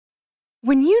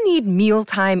When you need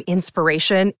mealtime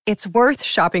inspiration, it's worth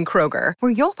shopping Kroger,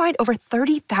 where you'll find over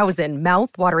 30,000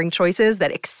 mouth-watering choices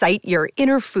that excite your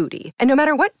inner foodie. And no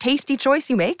matter what tasty choice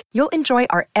you make, you'll enjoy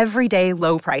our everyday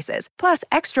low prices, plus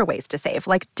extra ways to save,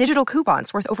 like digital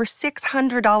coupons worth over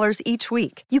 $600 each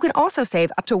week. You can also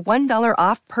save up to $1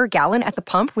 off per gallon at the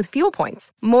pump with fuel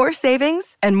points. More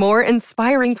savings and more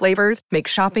inspiring flavors make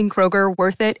shopping Kroger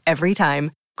worth it every time.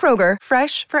 Kroger,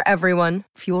 fresh for everyone.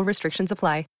 Fuel restrictions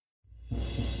apply.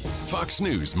 Fox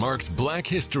News marks Black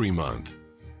History Month.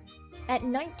 At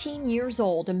 19 years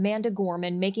old, Amanda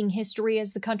Gorman making history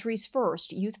as the country's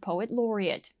first Youth Poet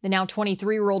Laureate. The now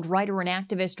 23-year-old writer and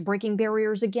activist breaking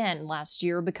barriers again last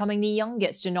year, becoming the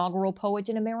youngest inaugural poet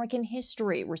in American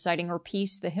history, reciting her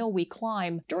piece, The Hill We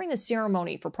Climb, during the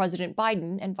ceremony for President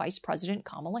Biden and Vice President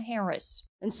Kamala Harris.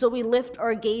 And so we lift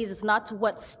our gazes not to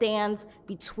what stands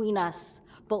between us,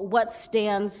 but what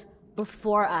stands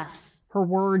before us. Her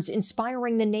words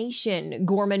inspiring the nation,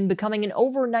 Gorman becoming an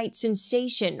overnight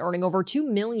sensation, earning over 2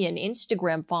 million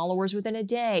Instagram followers within a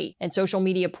day, and social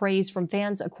media praise from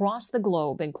fans across the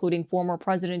globe, including former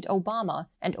President Obama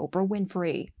and Oprah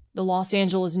Winfrey. The Los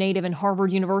Angeles native and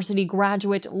Harvard University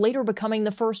graduate, later becoming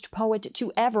the first poet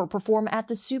to ever perform at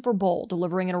the Super Bowl,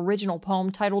 delivering an original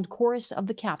poem titled Chorus of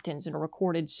the Captains in a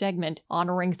recorded segment,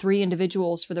 honoring 3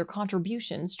 individuals for their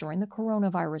contributions during the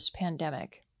coronavirus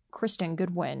pandemic. Kristen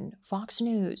Goodwin, Fox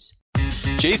News.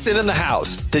 Jason in the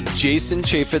House, the Jason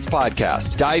Chaffetz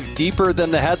podcast. Dive deeper than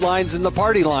the headlines and the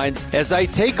party lines as I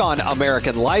take on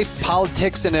American life,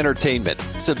 politics, and entertainment.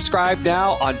 Subscribe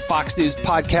now on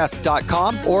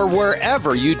foxnewspodcast.com or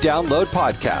wherever you download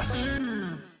podcasts.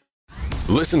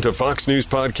 Listen to Fox News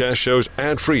podcast shows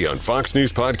ad-free on Fox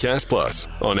News Podcast Plus,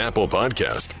 on Apple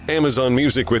Podcast, Amazon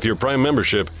Music with your Prime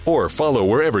membership, or follow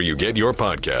wherever you get your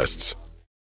podcasts.